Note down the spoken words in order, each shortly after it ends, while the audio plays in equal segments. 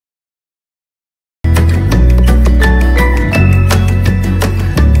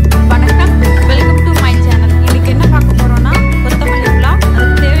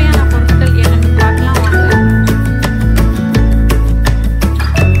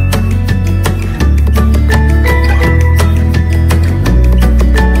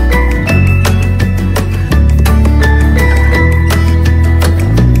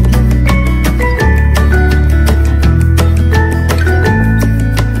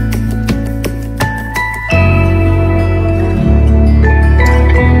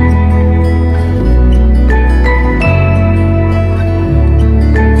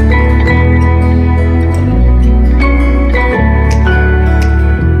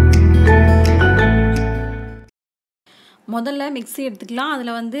முதல்ல மிக்ஸி எடுத்துக்கலாம்.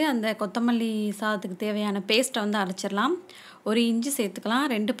 அதில் வந்து அந்த கொத்தமல்லி சாதத்துக்கு தேவையான பேஸ்ட்டை வந்து அரைச்சிடலாம். ஒரு இஞ்சி சேர்த்துக்கலாம்,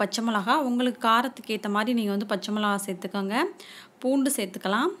 2 பச்சை மிளகா, உங்களுக்கு காரத்துக்கு ஏற்ற மாதிரி நீங்கள் வந்து பச்சை மிளகா சேர்த்துக்கோங்க. பூண்டு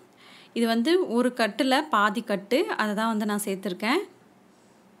சேர்த்துக்கலாம். இது வந்து ஒரு கட்டில் பாதி கட்டு, அதை தான் வந்து நான் சேர்த்துருக்கேன்.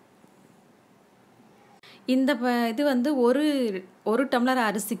 இந்த இது வந்து ஒரு டம்ளர்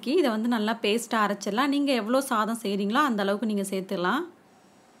அரிசிக்கு இதை வந்து நல்லா பேஸ்ட்டாக அரைச்சிடலாம். நீங்கள் எவ்வளோ சாதம் செய்கிறீங்களோ அந்த அளவுக்கு நீங்கள் சேர்த்துக்கலாம்.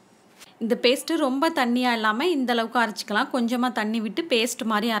 இந்த பேஸ்ட்டு ரொம்ப தண்ணியாக இல்லாமல் இந்த அளவுக்கு அரைச்சிக்கலாம். கொஞ்சமாக தண்ணி விட்டு பேஸ்ட்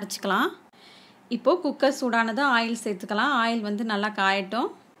மாதிரி அரைச்சிக்கலாம். இப்போது குக்கர் சூடானது ஆயில் சேர்த்துக்கலாம். ஆயில் வந்து நல்லா காயட்டும்.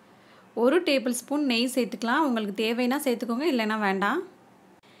 1 டேபிள் ஸ்பூன் நெய் சேர்த்துக்கலாம். உங்களுக்கு தேவைன்னா சேர்த்துக்கோங்க, இல்லைன்னா வேண்டாம்.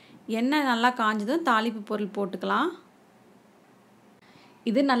 எண்ணெய் நல்லா காஞ்சதும் தாளிப்பு பொருள் போட்டுக்கலாம்.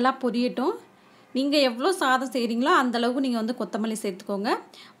 இது நல்லா பொரியட்டும். நீங்கள் எவ்வளோ சாதம் செய்கிறீங்களோ அந்தளவுக்கு நீங்கள் வந்து கொத்தமல்லி சேர்த்துக்கோங்க.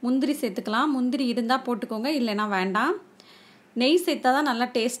 முந்திரி சேர்த்துக்கலாம். முந்திரி இருந்தால் போட்டுக்கோங்க, இல்லைன்னா வேண்டாம். நெய் சேர்த்தா தான் நல்லா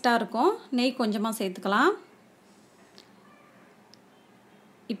டேஸ்ட்டாக இருக்கும். நெய் கொஞ்சமாக சேர்த்துக்கலாம்.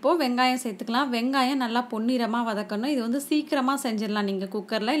 இப்போது வெங்காயம் சேர்த்துக்கலாம். வெங்காயம் நல்லா பொன்னிறமாக வதக்கணும். இது வந்து சீக்கிரமாக செஞ்சிடலாம். நீங்கள்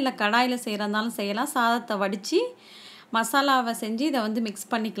குக்கரில் இல்லை கடாயில் செய்கிறதாலும் செய்யலாம். சாதத்தை வடித்து மசாலாவை செஞ்சு இதை வந்து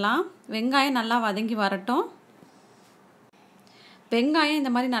மிக்ஸ் பண்ணிக்கலாம். வெங்காயம் நல்லா வதங்கி வரட்டும். வெங்காயம்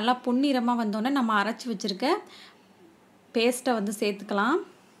இந்த மாதிரி நல்லா பொன்னிறமாக வந்தோடனே நம்ம அரைச்சி வச்சுருக்க பேஸ்ட்டை வந்து சேர்த்துக்கலாம்.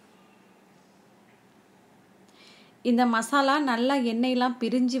 இந்த மசாலா நல்லா எண்ணெயெலாம்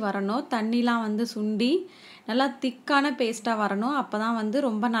பிரிஞ்சு வரணும். தண்ணிலாம் வந்து சுண்டி நல்லா திக்கான பேஸ்ட்டாக வரணும். அப்போ தான் வந்து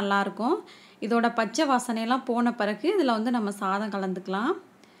ரொம்ப நல்லாயிருக்கும். இதோட பச்சை வாசனையெல்லாம் போன பிறகு இதில் வந்து நம்ம சாதம் கலந்துக்கலாம்.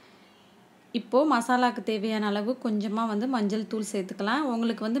 இப்போது மசாலாவுக்கு தேவையான அளவு கொஞ்சமாக வந்து மஞ்சள் தூள் சேர்த்துக்கலாம்.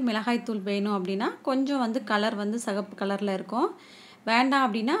 உங்களுக்கு வந்து மிளகாய் தூள் வேணும் அப்படின்னா கொஞ்சம் வந்து கலர் வந்து சிகப்பு கலரில் இருக்கும். வேண்டாம்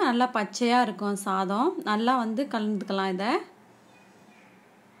அப்படின்னா நல்லா பச்சையாக இருக்கும் சாதம். நல்லா வந்து கலந்துக்கலாம் இதை.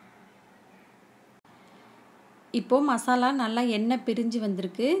 இப்போது மசாலா நல்லா எண்ணெய் பிரிஞ்சு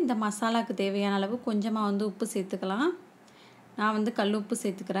வந்திருக்கு. இந்த மசாலாவுக்கு தேவையான அளவு கொஞ்சமாக வந்து உப்பு சேர்த்துக்கலாம். நான் வந்து கல் உப்பு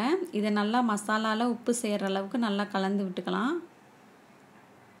சேர்த்துக்கிறேன். இதை நல்லா மசாலாவில் உப்பு சேர்கிற அளவுக்கு நல்லா கலந்து விட்டுக்கலாம்.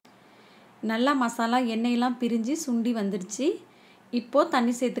 நல்லா மசாலா எண்ணெயெல்லாம் பிரிஞ்சு சுண்டி வந்துடுச்சு. இப்போது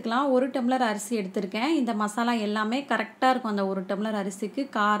தண்ணி சேர்த்துக்கலாம். 1 டம்ளர் அரிசி எடுத்திருக்கேன். இந்த மசாலா எல்லாமே கரெக்டாக இருக்கும். அந்த 1 டம்ளர் அரிசிக்கு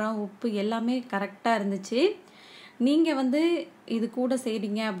காரம் உப்பு எல்லாமே கரெக்டாக இருந்துச்சு. நீங்கள் வந்து இது கூட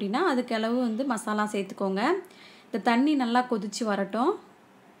செய்கிறீங்க அப்படின்னா அதுக்கு அளவு வந்து மசாலா சேர்த்துக்கோங்க. இந்த தண்ணி நல்லா கொதித்து வரட்டும்.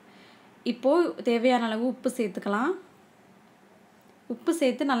 இப்போது தேவையான அளவு உப்பு சேர்த்துக்கலாம். உப்பு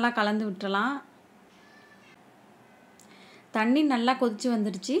சேர்த்து நல்லா கலந்து விட்டுறலாம். தண்ணி நல்லா கொதித்து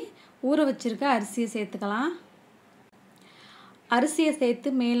வந்துடுச்சு. ஊற வச்சுருக்க அரிசியை சேர்த்துக்கலாம். அரிசியை சேர்த்து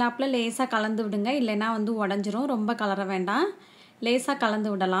மேலாப்பில் லேசாக கலந்து விடுங்க, இல்லைன்னா வந்து உடஞ்சிரும். ரொம்ப கலர வேண்டாம், லேசாக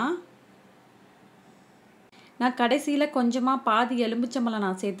கலந்து விடலாம். நான் கடைசியில் கொஞ்சமாக பாதி எலுமிச்சம்பழம்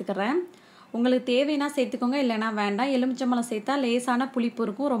நான் சேர்த்துக்கிறேன். உங்களுக்கு தேவைன்னா சேர்த்துக்கோங்க, இல்லைன்னா வேண்டாம். எலுமிச்சம்பழம் சேர்த்தா லேசான புளிப்பு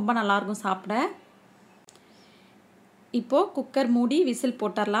இருக்கும், ரொம்ப நல்லாயிருக்கும் சாப்பிட. இப்போது குக்கர் மூடி விசில்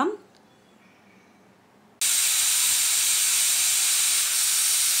போட்டுடலாம்.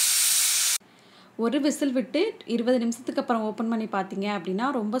 ஒரு விசில் விட்டு 20 நிமிஷத்துக்கு அப்புறம் ஓப்பன் பண்ணி பார்த்தீங்க அப்படின்னா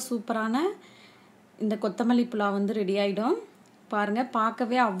ரொம்ப சூப்பரான இந்த கொத்தமல்லி புலாவ் வந்து ரெடி ஆகிடும். பாருங்கள்,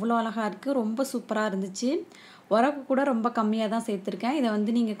 பார்க்கவே அவ்வளோ அழகாக இருக்குது. ரொம்ப சூப்பராக இருந்துச்சு. உரப்பு கூட ரொம்ப கம்மியாக தான் சேர்த்துருக்கேன். இதை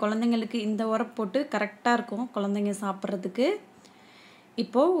வந்து நீங்கள் குழந்தைங்களுக்கு இந்த உரப்பு போட்டு கரெக்டாக இருக்கும் குழந்தைங்க சாப்பிட்றதுக்கு.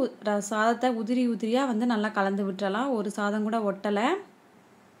 இப்போது சாதத்தை உதிரியாக வந்து நல்லா கலந்து விட்டுறலாம். ஒரு சாதம் கூட ஒட்டலை.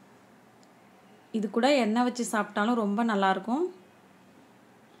 இது கூட எண்ணெய் வச்சு சாப்பிட்டாலும் ரொம்ப நல்லாயிருக்கும்.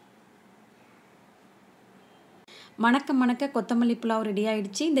 மணக்க மணக்க கொத்தமல்லி புலாவ் ரெடி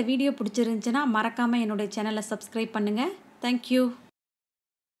ஆகிடுச்சு. இந்த வீடியோ பிடிச்சிருந்துச்சுன்னா மறக்காமல் என்னுடைய சேனலை சப்ஸ்கிரைப் பண்ணுங்கள். தேங்க்யூ.